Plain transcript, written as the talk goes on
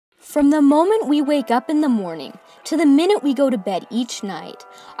From the moment we wake up in the morning to the minute we go to bed each night,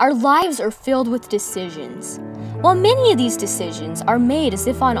 our lives are filled with decisions. While many of these decisions are made as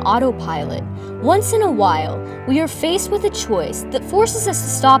if on autopilot, once in a while, we are faced with a choice that forces us to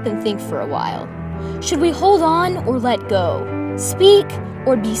stop and think for a while. Should we hold on or let go? Speak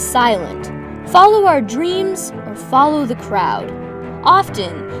or be silent? Follow our dreams or follow the crowd?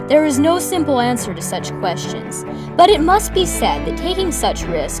 Often, there is no simple answer to such questions, but it must be said that taking such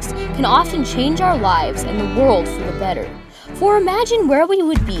risks can often change our lives and the world for the better. For imagine where we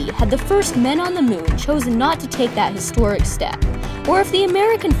would be had the first men on the moon chosen not to take that historic step, or if the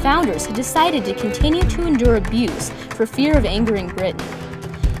American founders had decided to continue to endure abuse for fear of angering Britain.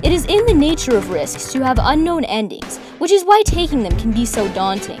 It is in the nature of risks to have unknown endings, which is why taking them can be so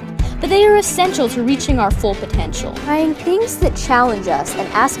daunting. But they are essential to reaching our full potential. Trying things that challenge us and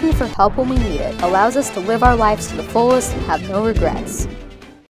asking for help when we need it allows us to live our lives to the fullest and have no regrets.